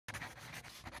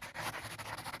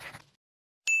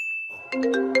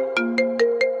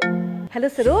Hello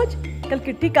Saroj, कल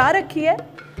kitty कहाँ रखी है?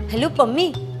 हेलो पम्मी,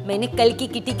 मैंने कल की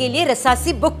किटी के लिए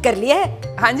रसासी बुक कर लिया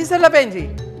है। हाँ जी सरला भैन जी,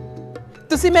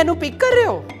 तुसी मैनू पिक कर रहे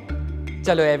हो?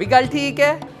 चलो ये भी गल ठीक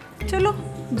है। चलो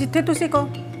जिथे तुसी कहो,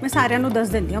 मैं सारिਆਂ ਨੂੰ ਦੱਸ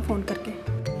ਦਿੰਦੀ ਹਾਂ फोन करके।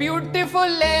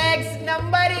 Beautiful legs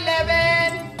number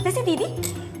 11। वैसे दीदी,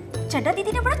 चड्डा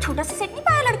दीदी ने बड़ा छोटा सा सेट नहीं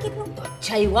पाया लड़की को?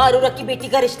 अच्छा ही हुआ अरोरा की बेटी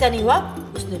का रिश्ता नहीं हुआ,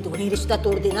 उसने तो वही रिश्ता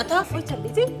तोड़ देना था। चल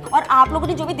जी, और आप लोगों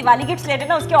ने जो भी दिवाली गिफ्ट्स लेने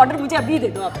ना उसके ऑर्डर मुझे अभी दे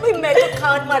दो आप। मैं तो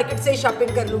खान मार्केट से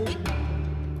शॉपिंग कर लूंगी।